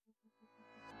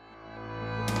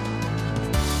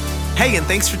Hey, and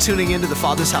thanks for tuning into the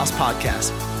Father's House podcast.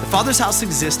 The Father's House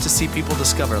exists to see people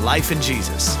discover life in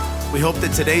Jesus. We hope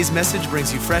that today's message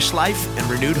brings you fresh life and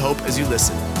renewed hope as you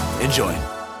listen. Enjoy.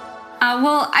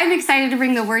 Well, I'm excited to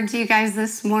bring the word to you guys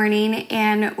this morning,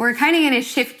 and we're kind of going to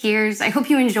shift gears. I hope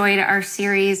you enjoyed our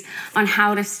series on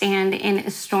how to stand in a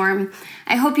storm.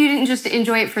 I hope you didn't just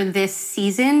enjoy it for this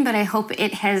season, but I hope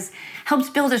it has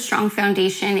helped build a strong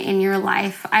foundation in your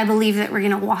life. I believe that we're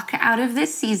going to walk out of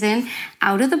this season,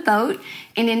 out of the boat,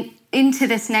 and into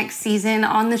this next season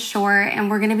on the shore, and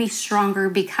we're going to be stronger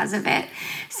because of it.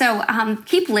 So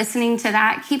keep listening to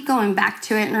that, keep going back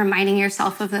to it and reminding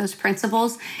yourself of those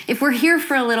principles. If we're here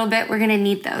for a little bit, we're going to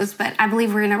need those, but I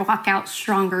believe we're going to walk out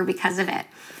stronger because of it.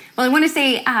 Well, I want to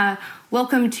say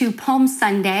welcome to Palm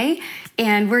Sunday,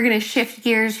 and we're going to shift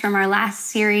gears from our last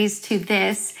series to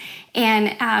this.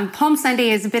 And Palm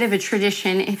Sunday is a bit of a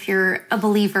tradition if you're a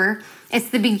believer. It's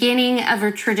the beginning of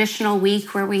a traditional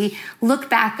week where we look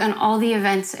back on all the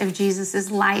events of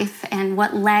Jesus's life and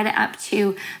what led up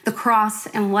to the cross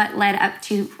and what led up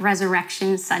to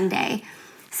Resurrection Sunday.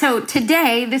 So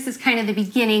today, this is kind of the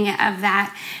beginning of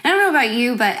that. And I don't know about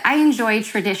you, but I enjoy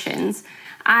traditions.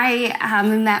 I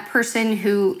am that person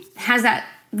who has that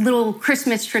little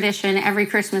Christmas tradition. Every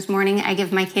Christmas morning, I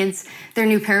give my kids their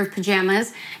new pair of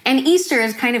pajamas. And Easter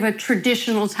is kind of a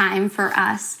traditional time for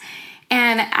us.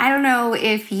 And I don't know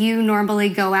if you normally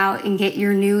go out and get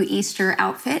your new Easter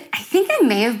outfit. I think I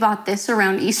may have bought this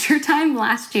around Easter time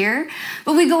last year.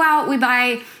 But we go out, we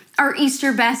buy our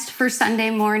Easter best for Sunday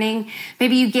morning.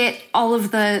 Maybe you get all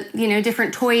of the,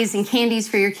 different toys and candies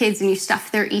for your kids and you stuff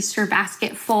their Easter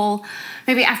basket full.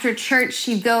 Maybe after church,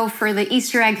 you go for the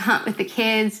Easter egg hunt with the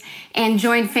kids and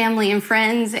join family and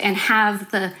friends and have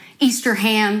the Easter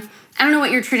ham. I don't know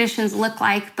what your traditions look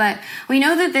like, but we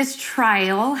know that this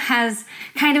trial has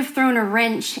kind of thrown a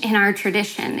wrench in our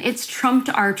tradition. It's trumped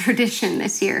our tradition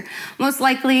this year. Most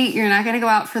likely, you're not going to go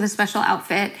out for the special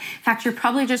outfit. In fact, you're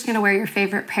probably just going to wear your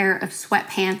favorite pair of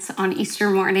sweatpants on Easter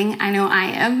morning. I know I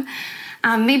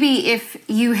am. Maybe if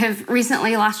you have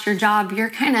recently lost your job, you're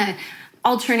kind of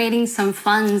alternating some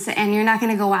funds and you're not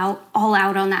going to go all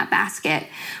out on that basket.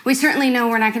 We certainly know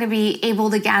we're not going to be able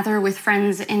to gather with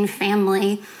friends and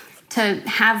family to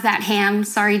have that ham.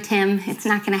 Sorry, Tim, it's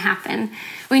not going to happen.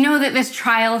 We know that this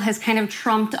trial has kind of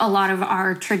trumped a lot of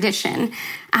our tradition.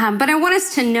 But I want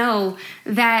us to know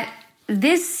that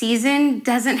this season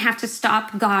doesn't have to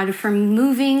stop God from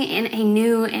moving in a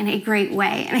new and a great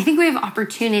way. And I think we have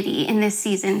opportunity in this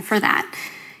season for that.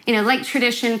 Like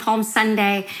tradition, Palm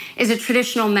Sunday is a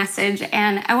traditional message.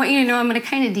 And I want you to know I'm going to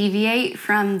kind of deviate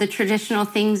from the traditional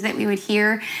things that we would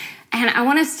hear. And I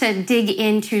want us to dig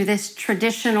into this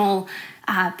traditional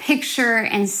picture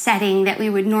and setting that we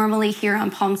would normally hear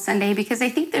on Palm Sunday, because I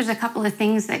think there's a couple of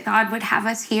things that God would have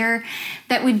us hear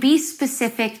that would be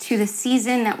specific to the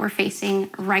season that we're facing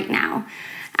right now.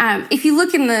 If you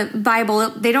look in the Bible,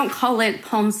 they don't call it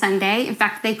Palm Sunday. In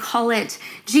fact, they call it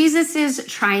Jesus's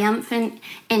triumphant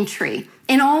entry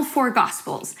in all four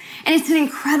Gospels. And it's an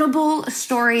incredible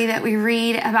story that we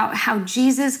read about how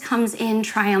Jesus comes in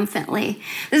triumphantly.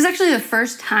 This is actually the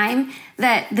first time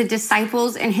that the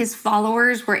disciples and his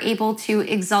followers were able to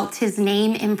exalt his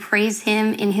name and praise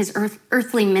him in his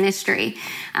earthly ministry.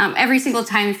 Every single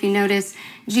time, if you notice,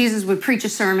 Jesus would preach a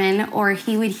sermon or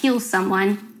he would heal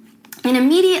someone, and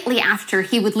immediately after,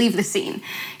 he would leave the scene.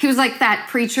 He was like that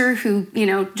preacher who,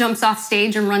 jumps off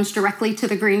stage and runs directly to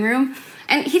the green room.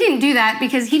 And he didn't do that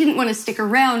because he didn't want to stick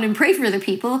around and pray for the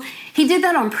people. He did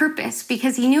that on purpose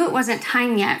because he knew it wasn't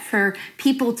time yet for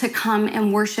people to come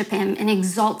and worship him and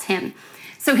exalt him.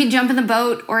 So he'd jump in the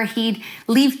boat or he'd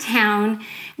leave town.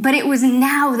 But it was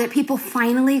now that people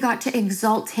finally got to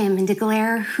exalt him and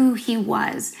declare who he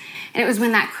was. And it was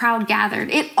when that crowd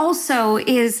gathered. It also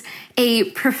is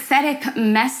a prophetic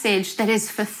message that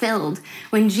is fulfilled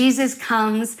when Jesus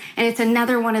comes. And it's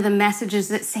another one of the messages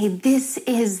that say, this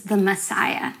is the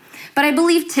Messiah. But I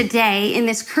believe today, in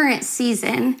this current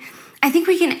season, I think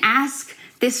we can ask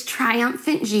this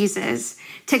triumphant Jesus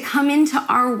to come into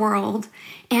our world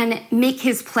and make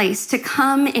his place, to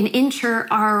come and enter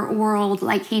our world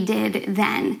like he did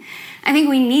then. I think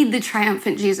we need the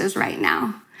triumphant Jesus right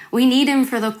now. We need him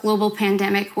for the global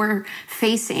pandemic we're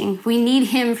facing. We need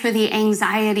him for the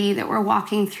anxiety that we're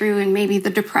walking through and maybe the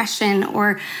depression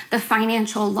or the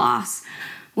financial loss.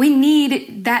 We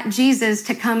need that Jesus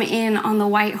to come in on the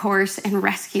white horse and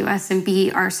rescue us and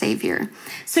be our Savior.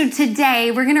 So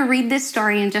today, we're going to read this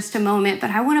story in just a moment, but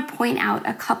I want to point out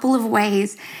a couple of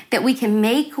ways that we can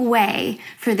make way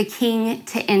for the King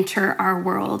to enter our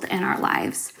world and our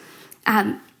lives.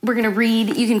 We're going to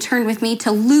read, you can turn with me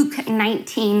to Luke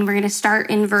 19. We're going to start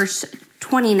in verse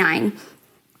 29.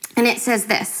 And it says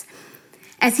this: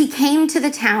 As he came to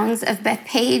the towns of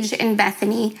Bethphage and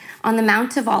Bethany on the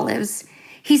Mount of Olives,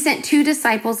 he sent 2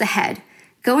 disciples ahead.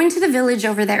 Go into the village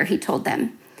over there, he told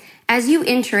them. As you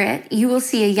enter it, you will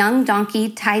see a young donkey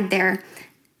tied there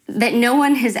that no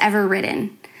one has ever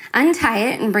ridden. Untie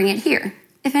it and bring it here.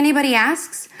 If anybody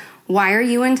asks, why are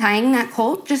you untying that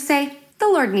colt? Just say, the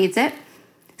Lord needs it.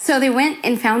 So they went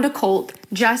and found a colt,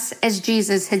 just as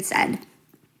Jesus had said.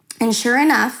 And sure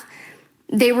enough,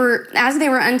 as they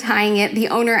were untying it, the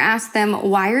owner asked them,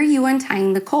 why are you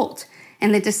untying the colt?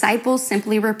 And the disciples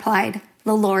simply replied,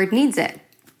 the Lord needs it.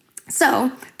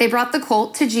 So they brought the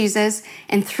colt to Jesus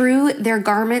and threw their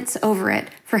garments over it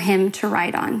for him to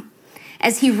ride on.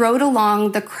 As he rode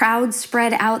along, the crowd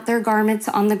spread out their garments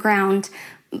on the ground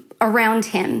around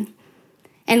him.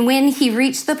 And when he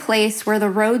reached the place where the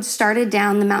road started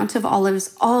down the Mount of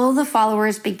Olives, all the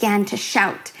followers began to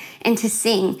shout and to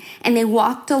sing, and they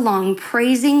walked along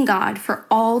praising God for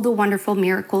all the wonderful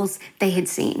miracles they had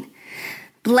seen.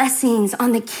 Blessings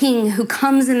on the King who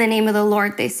comes in the name of the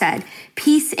Lord, they said.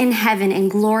 Peace in heaven and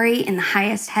glory in the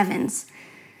highest heavens.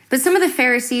 But some of the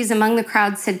Pharisees among the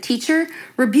crowd said, Teacher,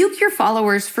 rebuke your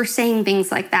followers for saying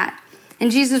things like that.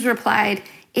 And Jesus replied,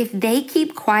 if they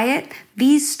keep quiet,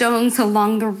 these stones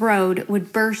along the road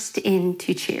would burst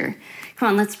into cheer. Come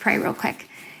on, let's pray real quick.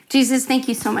 Jesus, thank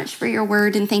you so much for your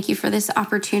word, and thank you for this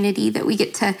opportunity that we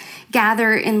get to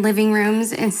gather in living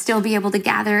rooms and still be able to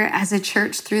gather as a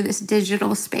church through this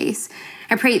digital space.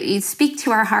 I pray that you speak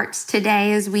to our hearts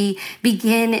today as we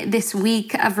begin this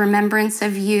week of remembrance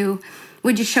of you.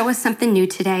 Would you show us something new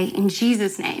today? In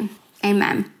Jesus' name,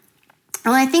 amen.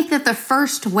 Well, I think that the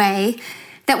first way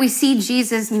that we see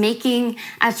Jesus making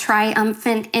a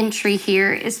triumphant entry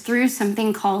here is through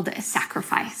something called a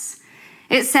sacrifice.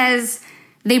 It says,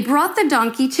 they brought the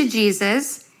donkey to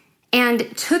Jesus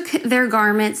and took their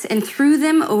garments and threw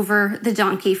them over the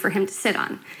donkey for him to sit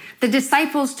on. The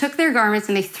disciples took their garments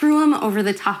and they threw them over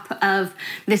the top of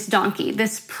this donkey,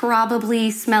 this probably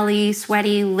smelly,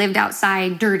 sweaty, lived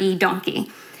outside, dirty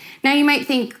donkey. Now you might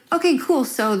think, okay, cool.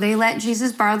 So they let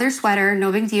Jesus borrow their sweater.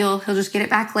 No big deal. He'll just get it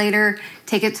back later,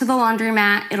 take it to the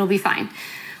laundromat. It'll be fine.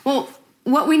 Well,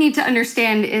 what we need to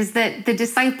understand is that the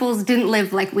disciples didn't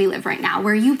live like we live right now,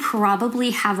 where you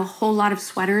probably have a whole lot of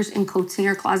sweaters and coats in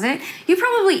your closet. You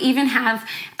probably even have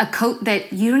a coat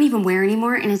that you don't even wear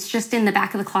anymore, and it's just in the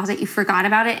back of the closet. You forgot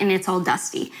about it, and it's all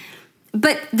dusty.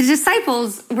 But the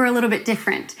disciples were a little bit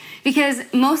different because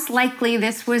most likely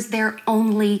this was their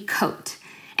only coat.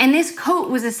 And this coat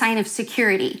was a sign of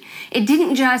security. It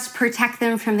didn't just protect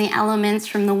them from the elements,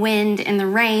 from the wind and the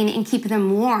rain, and keep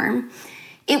them warm.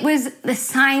 It was the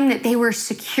sign that they were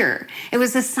secure. It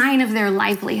was a sign of their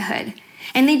livelihood.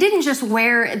 And they didn't just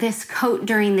wear this coat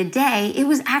during the day. It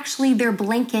was actually their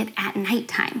blanket at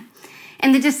nighttime.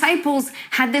 And the disciples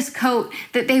had this coat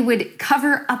that they would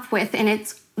cover up with, and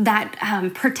it's that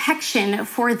protection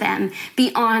for them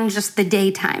beyond just the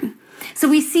daytime. So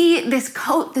we see this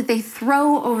coat that they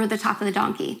throw over the top of the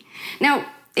donkey. Now,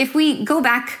 if we go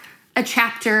back a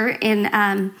chapter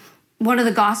in one of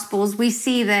the Gospels, we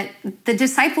see that the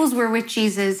disciples were with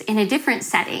Jesus in a different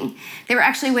setting. They were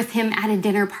actually with him at a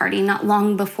dinner party not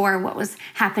long before what was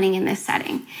happening in this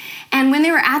setting. And when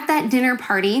they were at that dinner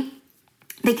party,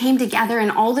 they came together,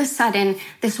 and all of a sudden,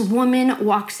 this woman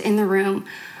walks in the room,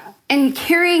 and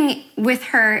carrying with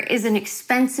her is an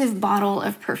expensive bottle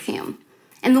of perfume.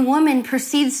 And the woman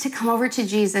proceeds to come over to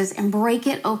Jesus and break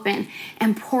it open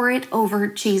and pour it over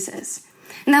Jesus.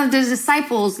 Now, the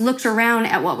disciples looked around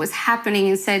at what was happening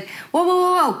and said,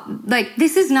 whoa, like,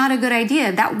 this is not a good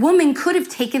idea. That woman could have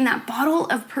taken that bottle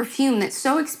of perfume that's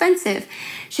so expensive.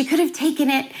 She could have taken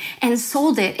it and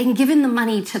sold it and given the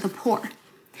money to the poor.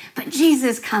 But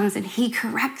Jesus comes and he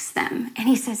corrects them. And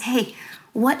he says, hey,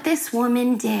 what this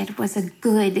woman did was a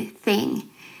good thing.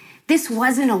 This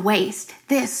wasn't a waste.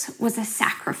 This was a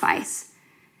sacrifice.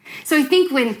 So I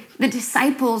think when the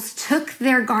disciples took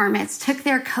their garments, took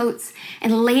their coats,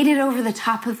 and laid it over the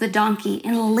top of the donkey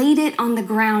and laid it on the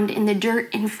ground in the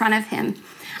dirt in front of him,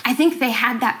 I think they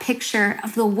had that picture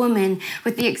of the woman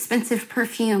with the expensive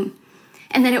perfume,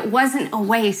 and that it wasn't a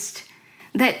waste,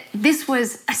 that this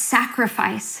was a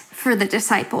sacrifice for the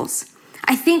disciples.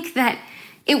 I think that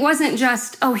it wasn't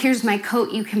just, oh, here's my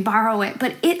coat, you can borrow it,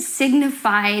 but it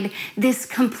signified this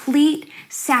complete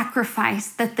sacrifice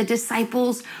that the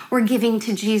disciples were giving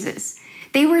to Jesus.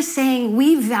 They were saying,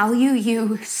 we value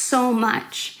you so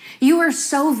much. You are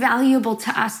so valuable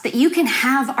to us that you can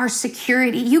have our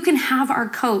security. You can have our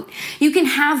coat. You can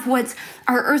have what's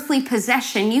our earthly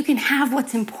possession. You can have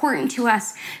what's important to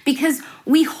us because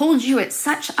we hold you at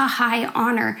such a high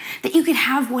honor that you could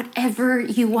have whatever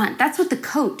you want. That's what the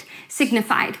coat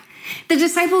signified. The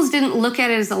disciples didn't look at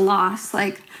it as a loss,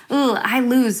 like, oh, I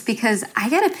lose because I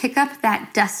got to pick up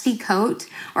that dusty coat,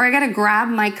 or I got to grab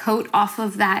my coat off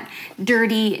of that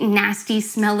dirty, nasty,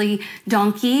 smelly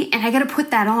donkey, and I got to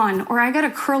put that on, or I got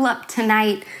to curl up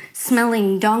tonight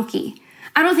smelling donkey.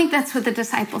 I don't think that's what the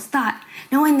disciples thought.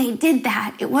 No, when they did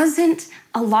that, it wasn't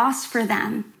a loss for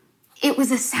them. It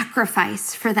was a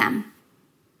sacrifice for them.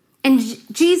 And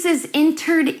Jesus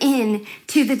entered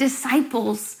into the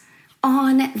disciples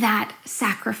on that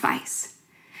sacrifice.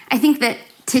 I think that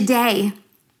today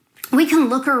we can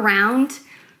look around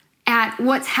at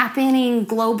what's happening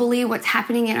globally, what's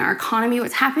happening in our economy,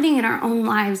 what's happening in our own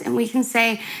lives, and we can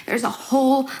say there's a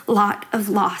whole lot of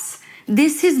loss.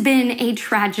 This has been a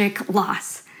tragic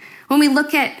loss. When we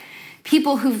look at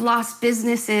people who've lost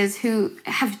businesses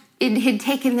it had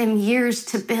taken them years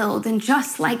to build, and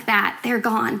just like that, they're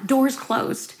gone, doors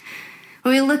closed.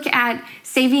 When we look at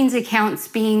savings accounts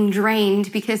being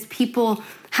drained because people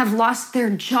have lost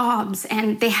their jobs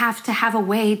and they have to have a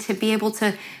way to be able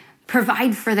to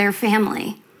provide for their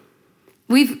family.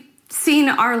 We've seen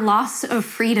our loss of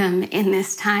freedom in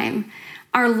this time,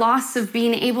 our loss of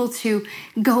being able to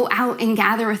go out and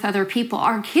gather with other people.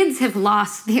 Our kids have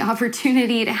lost the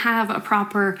opportunity to have a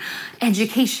proper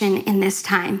education in this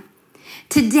time.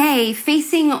 Today,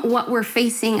 facing what we're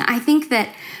facing, I think that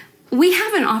we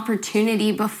have an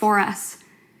opportunity before us.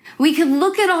 We can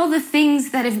look at all the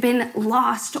things that have been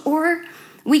lost, or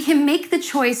we can make the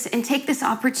choice and take this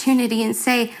opportunity and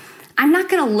say, I'm not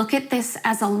going to look at this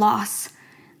as a loss.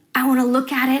 I want to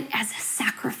look at it as a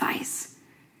sacrifice.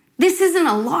 This isn't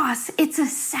a loss, it's a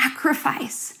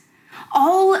sacrifice.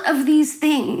 All of these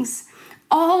things,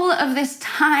 all of this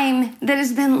time that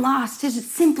has been lost is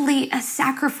simply a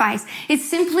sacrifice. It's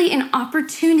simply an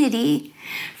opportunity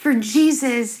for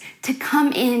Jesus to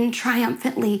come in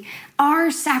triumphantly.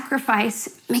 Our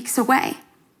sacrifice makes a way.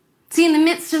 See, in the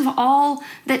midst of all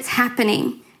that's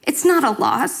happening, it's not a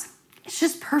loss. It's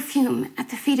just perfume at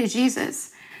the feet of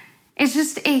Jesus. It's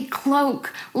just a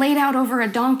cloak laid out over a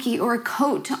donkey or a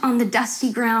coat on the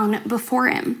dusty ground before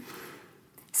him.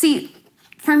 See,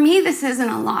 for me, this isn't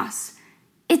a loss.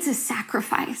 It's a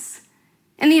sacrifice.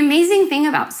 And the amazing thing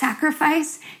about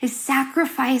sacrifice is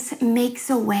sacrifice makes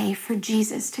a way for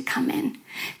Jesus to come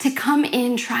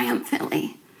in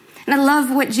triumphantly. And I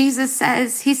love what Jesus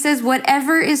says. He says,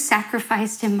 whatever is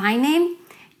sacrificed in my name,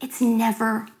 it's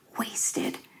never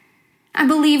wasted. I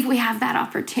believe we have that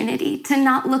opportunity to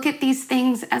not look at these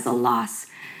things as a loss,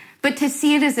 but to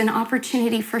see it as an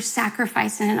opportunity for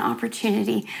sacrifice and an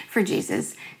opportunity for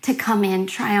Jesus to come in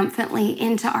triumphantly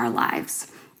into our lives.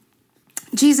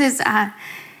 Jesus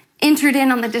entered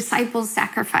in on the disciples'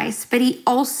 sacrifice, but he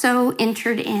also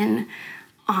entered in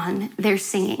on their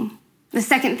singing. The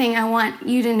second thing I want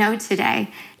you to know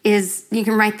today is, you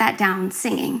can write that down,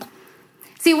 singing.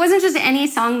 See, it wasn't just any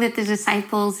song that the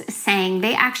disciples sang.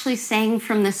 They actually sang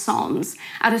from the Psalms,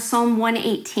 out of Psalm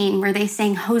 118, where they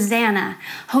sang, Hosanna,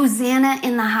 Hosanna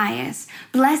in the highest.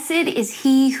 Blessed is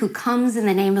he who comes in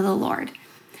the name of the Lord.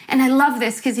 And I love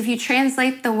this because if you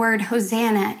translate the word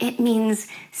Hosanna, it means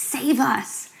save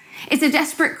us. It's a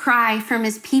desperate cry from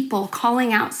his people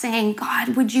calling out saying,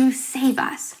 God, would you save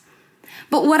us?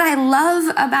 But what I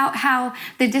love about how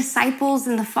the disciples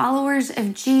and the followers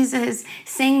of Jesus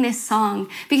sang this song,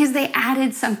 because they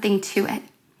added something to it.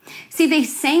 See, they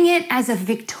sang it as a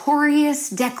victorious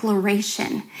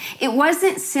declaration. It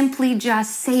wasn't simply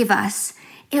just save us.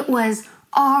 It was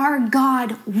our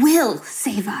God will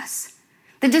save us.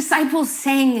 The disciples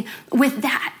sang with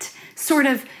that sort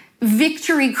of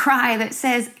victory cry that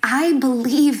says, I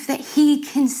believe that he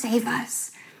can save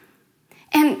us.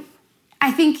 And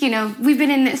I think, we've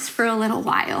been in this for a little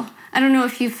while. I don't know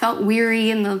if you felt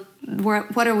weary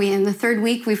what are we in, the third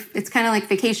week? It's kind of like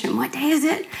vacation. What day is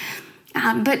it?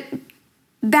 But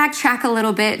backtrack a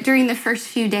little bit. During the first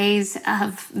few days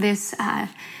of this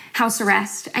house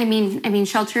arrest,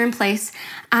 shelter in place,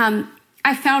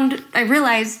 I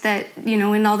realized that,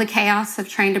 in all the chaos of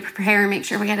trying to prepare and make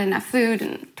sure we had enough food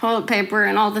and toilet paper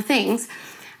and all the things,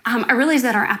 I realized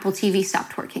that our Apple TV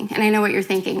stopped working. And I know what you're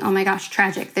thinking. Oh my gosh,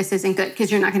 tragic. This isn't good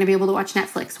because you're not going to be able to watch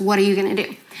Netflix. What are you going to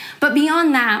do? But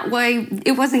beyond that, why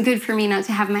it wasn't good for me not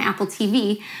to have my Apple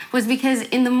TV was because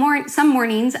in the some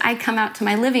mornings I come out to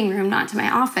my living room, not to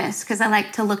my office, because I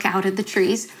like to look out at the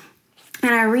trees.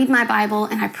 and I read my Bible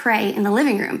and I pray in the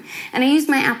living room. And I use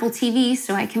my Apple TV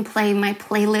so I can play my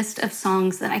playlist of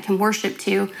songs that I can worship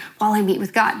to while I meet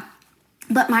with God.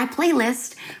 But my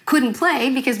playlist couldn't play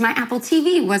because my Apple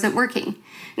TV wasn't working.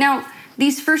 Now,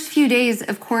 these first few days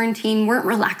of quarantine weren't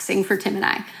relaxing for Tim and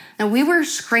I. Now, we were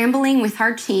scrambling with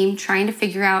our team trying to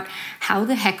figure out how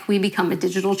the heck we become a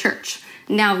digital church.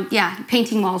 Now, yeah,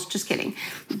 painting walls, just kidding.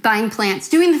 Buying plants,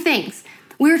 doing the things.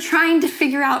 We were trying to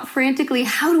figure out frantically,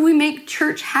 how do we make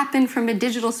church happen from a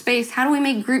digital space? How do we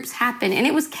make groups happen? And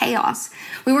it was chaos.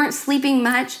 We weren't sleeping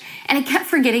much, and I kept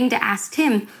forgetting to ask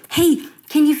Tim, hey,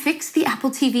 can you fix the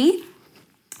Apple TV?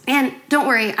 And don't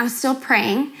worry, I was still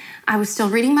praying. I was still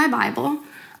reading my Bible.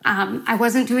 I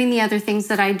wasn't doing the other things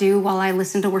that I do while I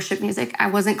listen to worship music. I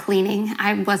wasn't cleaning.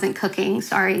 I wasn't cooking.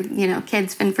 Sorry,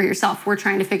 kids, fend for yourself. We're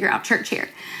trying to figure out church here.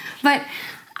 But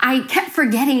I kept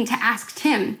forgetting to ask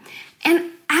Tim.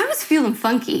 And I was feeling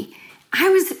funky. I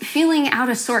was feeling out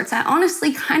of sorts. I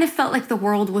honestly kind of felt like the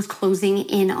world was closing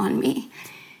in on me.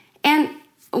 And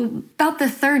about the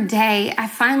third day, I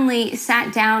finally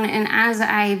sat down, and as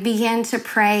I began to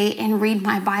pray and read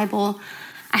my Bible,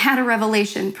 I had a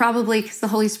revelation, probably because the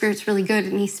Holy Spirit's really good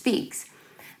and he speaks.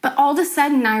 But all of a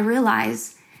sudden, I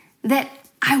realized that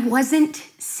I wasn't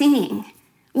singing.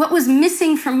 What was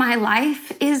missing from my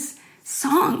life is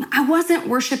song. I wasn't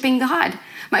worshiping God.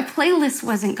 My playlist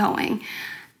wasn't going.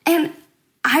 And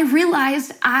I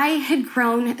realized I had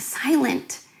grown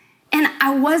silent and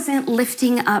I wasn't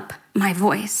lifting up my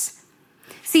voice.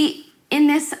 See, in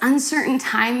this uncertain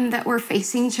time that we're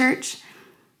facing, church,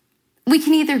 we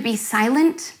can either be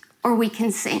silent or we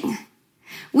can sing.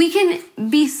 We can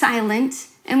be silent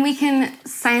and we can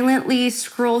silently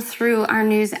scroll through our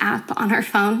news app on our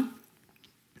phone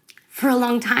for a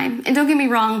long time. And don't get me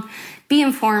wrong, be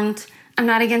informed. I'm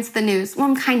not against the news. Well,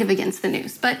 I'm kind of against the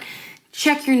news, but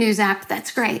check your news app.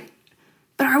 That's great.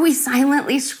 But are we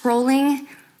silently scrolling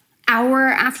hour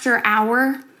after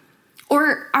hour?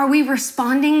 Or are we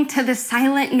responding to the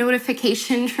silent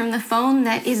notification from the phone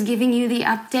that is giving you the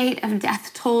update of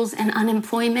death tolls and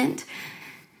unemployment?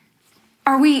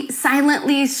 Are we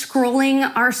silently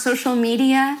scrolling our social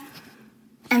media?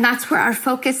 And that's where our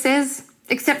focus is,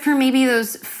 except for maybe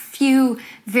those few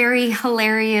very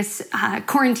hilarious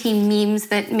quarantine memes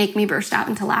that make me burst out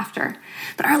into laughter.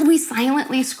 But are we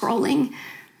silently scrolling?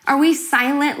 Are we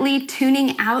silently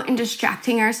tuning out and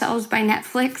distracting ourselves by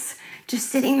Netflix? Just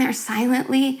sitting there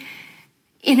silently,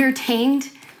 entertained?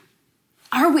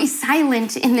 Are we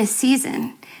silent in this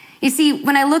season? You see,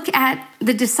 when I look at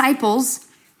the disciples,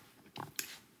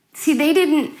 they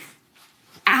didn't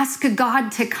ask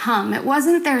God to come. It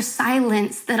wasn't their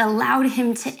silence that allowed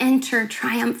him to enter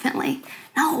triumphantly.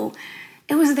 No,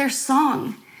 it was their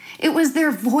song. It was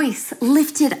their voice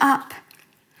lifted up,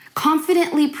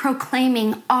 confidently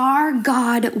proclaiming, our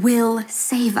God will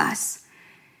save us.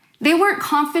 They weren't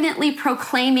confidently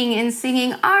proclaiming and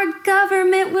singing, our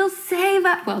government will save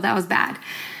us. Well, that was bad.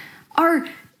 Our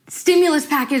stimulus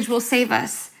package will save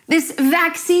us. This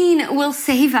vaccine will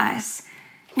save us.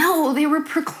 No, they were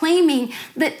proclaiming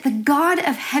that the God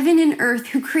of heaven and earth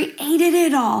who created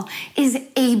it all is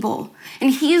able. And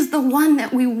he is the one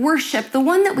that we worship, the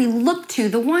one that we look to,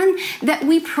 the one that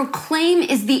we proclaim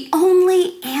is the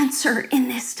only answer in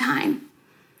this time.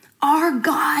 Our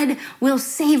God will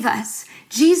save us.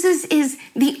 Jesus is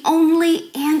the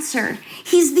only answer.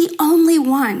 He's the only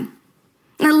one.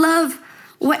 And I love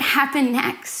what happened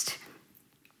next.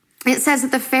 It says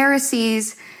that the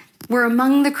Pharisees were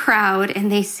among the crowd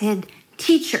and they said,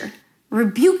 "Teacher,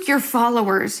 rebuke your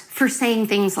followers for saying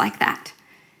things like that."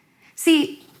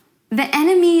 See, the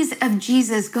enemies of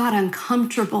Jesus got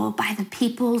uncomfortable by the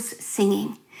people's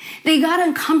singing. They got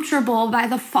uncomfortable by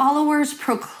the followers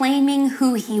proclaiming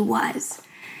who he was.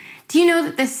 Do you know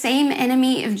that the same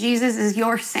enemy of Jesus is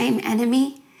your same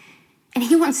enemy? And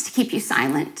he wants to keep you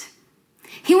silent.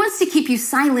 He wants to keep you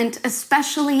silent,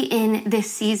 especially in this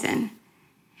season.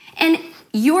 And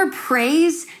your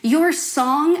praise, your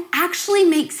song actually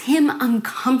makes him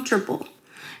uncomfortable.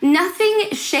 Nothing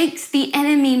shakes the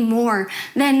enemy more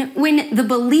than when the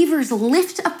believers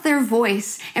lift up their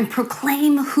voice and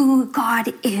proclaim who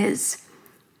God is.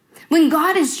 When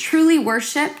God is truly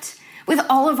worshiped with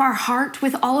all of our heart,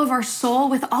 with all of our soul,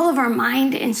 with all of our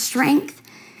mind and strength,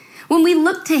 when we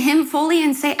look to him fully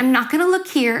and say, I'm not going to look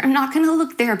here, I'm not going to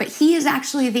look there, but he is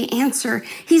actually the answer.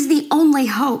 He's the only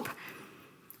hope.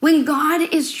 When God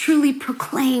is truly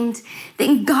proclaimed,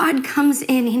 then God comes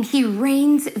in and he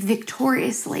reigns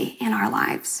victoriously in our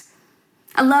lives.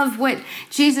 I love what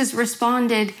Jesus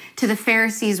responded to the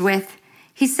Pharisees with.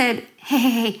 He said,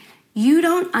 hey, you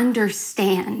don't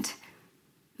understand.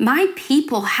 My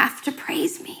people have to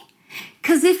praise me.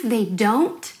 Because if they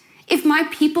don't, if my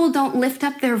people don't lift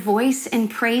up their voice and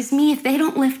praise me, if they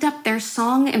don't lift up their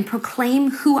song and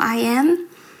proclaim who I am,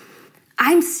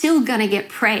 I'm still gonna get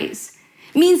praise.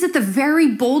 It means that the very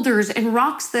boulders and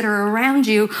rocks that are around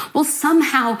you will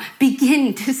somehow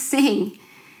begin to sing.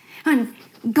 And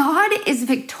God is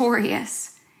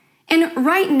victorious. And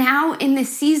right now in the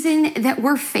season that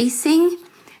we're facing,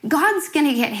 God's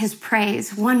gonna get his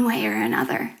praise one way or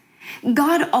another.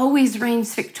 God always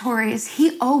reigns victorious.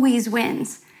 He always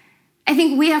wins. I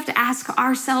think we have to ask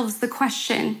ourselves the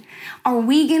question, are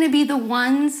we gonna be the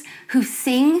ones who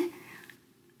sing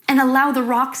and allow the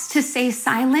rocks to stay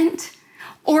silent?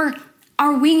 Or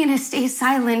are we going to stay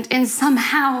silent and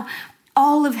somehow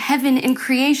all of heaven and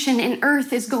creation and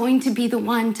earth is going to be the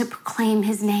one to proclaim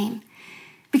his name?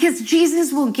 Because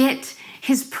Jesus will get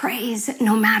his praise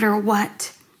no matter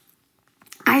what.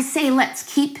 I say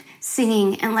let's keep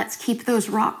singing and let's keep those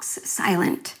rocks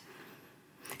silent.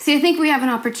 See, I think we have an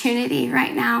opportunity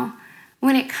right now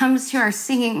when it comes to our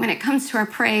singing, when it comes to our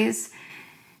praise,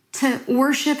 to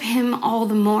worship him all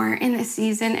the more in this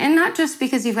season. And not just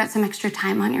because you've got some extra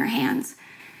time on your hands,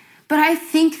 but I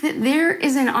think that there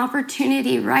is an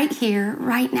opportunity right here,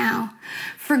 right now,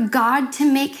 for God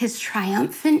to make his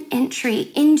triumphant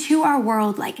entry into our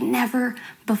world like never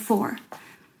before.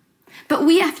 But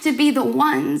we have to be the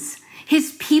ones,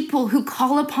 his people, who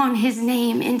call upon his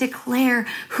name and declare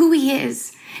who he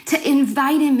is, to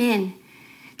invite him in,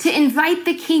 to invite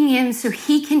the king in so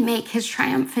he can make his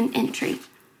triumphant entry.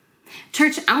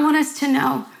 Church, I want us to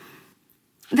know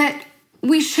that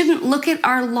we shouldn't look at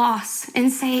our loss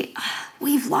and say,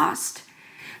 we've lost,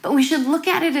 but we should look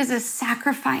at it as a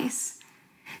sacrifice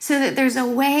so that there's a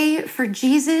way for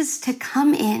Jesus to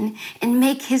come in and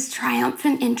make his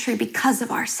triumphant entry because of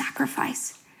our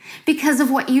sacrifice, because of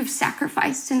what you've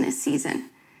sacrificed in this season.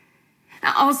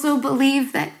 I also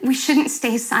believe that we shouldn't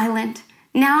stay silent.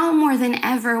 Now more than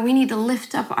ever, we need to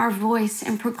lift up our voice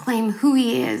and proclaim who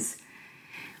he is.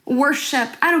 Worship.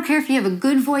 I don't care if you have a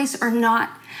good voice or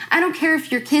not. I don't care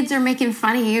if your kids are making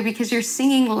fun of you because you're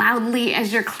singing loudly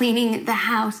as you're cleaning the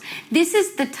house. This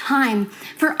is the time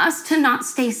for us to not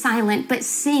stay silent, but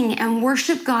sing and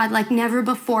worship God like never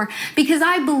before, because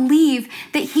I believe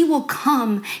that he will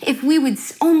come if we would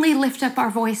only lift up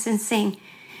our voice and sing,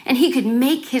 and he could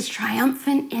make his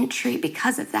triumphant entry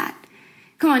because of that.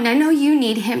 Come on, I know you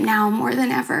need him now more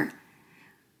than ever.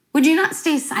 Would you not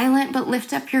stay silent but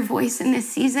lift up your voice in this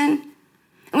season?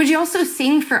 And would you also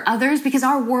sing for others? Because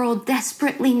our world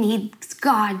desperately needs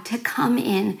God to come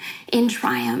in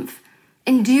triumph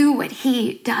and do what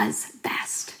he does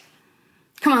best.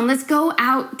 Come on, let's go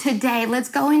out today. Let's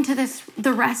go into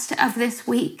the rest of this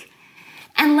week.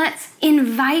 And let's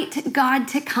invite God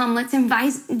to come. Let's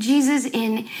invite Jesus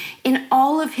in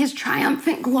all of his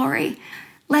triumphant glory.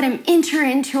 Let him enter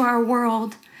into our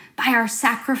world by our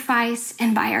sacrifice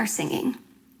and by our singing.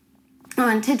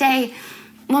 And today,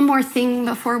 one more thing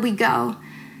before we go.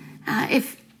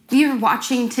 If you're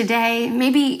watching today,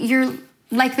 maybe you're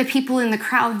like the people in the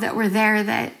crowd that were there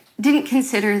that didn't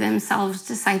consider themselves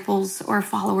disciples or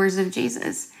followers of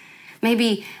Jesus.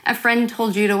 Maybe a friend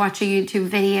told you to watch a YouTube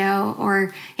video,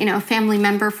 or a family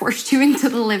member forced you into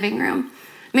the living room.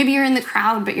 Maybe you're in the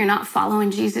crowd, but you're not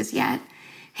following Jesus yet.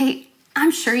 Hey,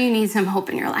 I'm sure you need some hope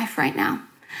in your life right now.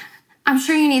 I'm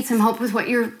sure you need some hope with what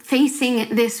you're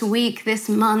facing this week, this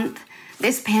month,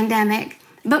 this pandemic.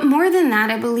 But more than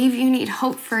that, I believe you need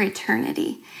hope for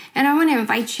eternity. And I want to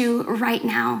invite you right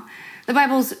now. The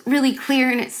Bible's really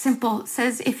clear and it's simple. It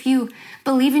says, if you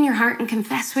believe in your heart and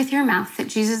confess with your mouth that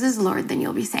Jesus is Lord, then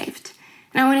you'll be saved.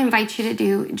 And I want to invite you to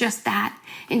do just that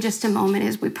in just a moment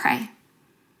as we pray.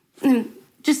 And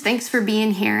just thanks for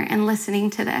being here and listening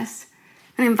to this.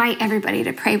 And invite everybody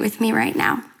to pray with me right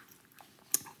now.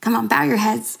 Come on, bow your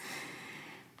heads.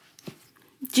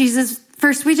 Jesus,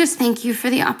 first, we just thank you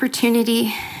for the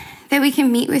opportunity that we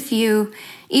can meet with you,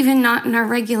 even not in our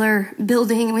regular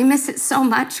building. We miss it so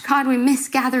much. God, we miss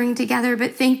gathering together,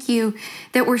 but thank you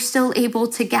that we're still able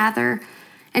to gather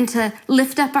and to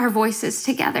lift up our voices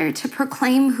together, to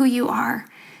proclaim who you are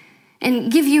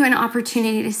and give you an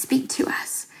opportunity to speak to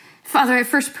us. Father, I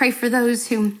first pray for those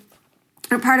who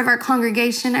are part of our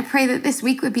congregation. I pray that this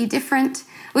week would be different.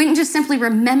 We wouldn't just simply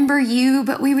remember you,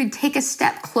 but we would take a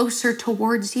step closer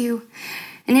towards you.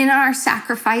 And in our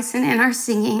sacrifice and in our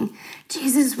singing,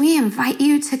 Jesus, we invite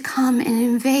you to come and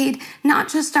invade not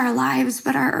just our lives,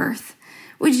 but our earth.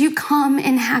 Would you come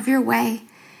and have your way?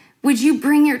 Would you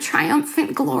bring your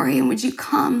triumphant glory? And would you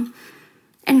come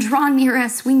and draw near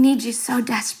us? We need you so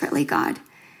desperately, God.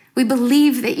 We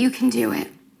believe that you can do it.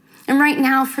 And right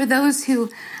now, for those who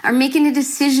are making a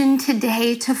decision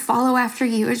today to follow after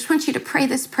you, I just want you to pray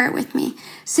this prayer with me.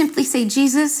 Simply say,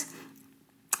 Jesus,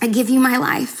 I give you my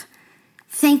life.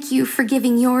 Thank you for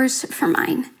giving yours for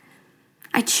mine.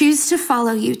 I choose to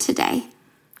follow you today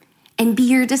and be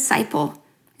your disciple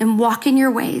and walk in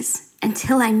your ways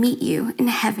until I meet you in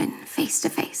heaven face to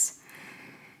face.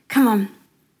 Come on.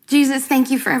 Jesus,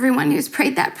 thank you for everyone who's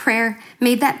prayed that prayer,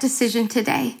 made that decision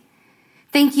today.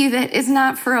 Thank you that it's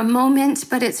not for a moment,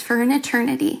 but it's for an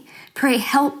eternity. Pray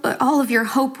help, but all of your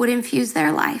hope would infuse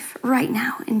their life right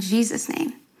now in Jesus'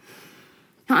 name.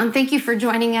 And thank you for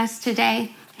joining us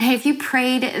today. Hey, if you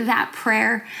prayed that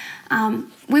prayer,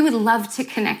 we would love to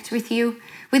connect with you.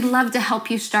 We'd love to help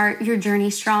you start your journey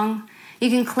strong. You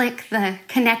can click the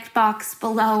connect box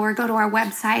below or go to our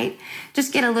website.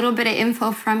 Just get a little bit of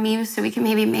info from you so we can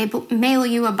maybe mail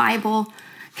you a Bible,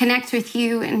 connect with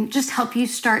you, and just help you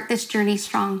start this journey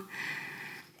strong.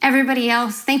 Everybody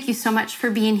else, thank you so much for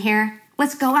being here.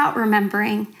 Let's go out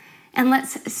remembering, and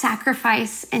let's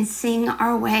sacrifice and sing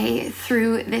our way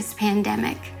through this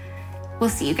pandemic. We'll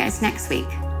see you guys next week.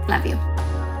 Love you.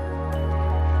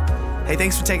 Hey,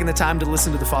 thanks for taking the time to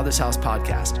listen to the Father's House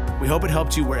podcast. We hope it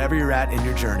helped you wherever you're at in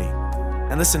your journey.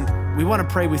 And listen, we want to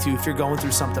pray with you if you're going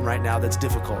through something right now that's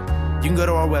difficult. You can go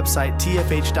to our website,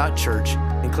 tfh.church,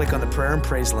 and click on the prayer and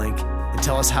praise link and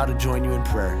tell us how to join you in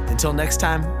prayer. Until next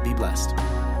time, be blessed.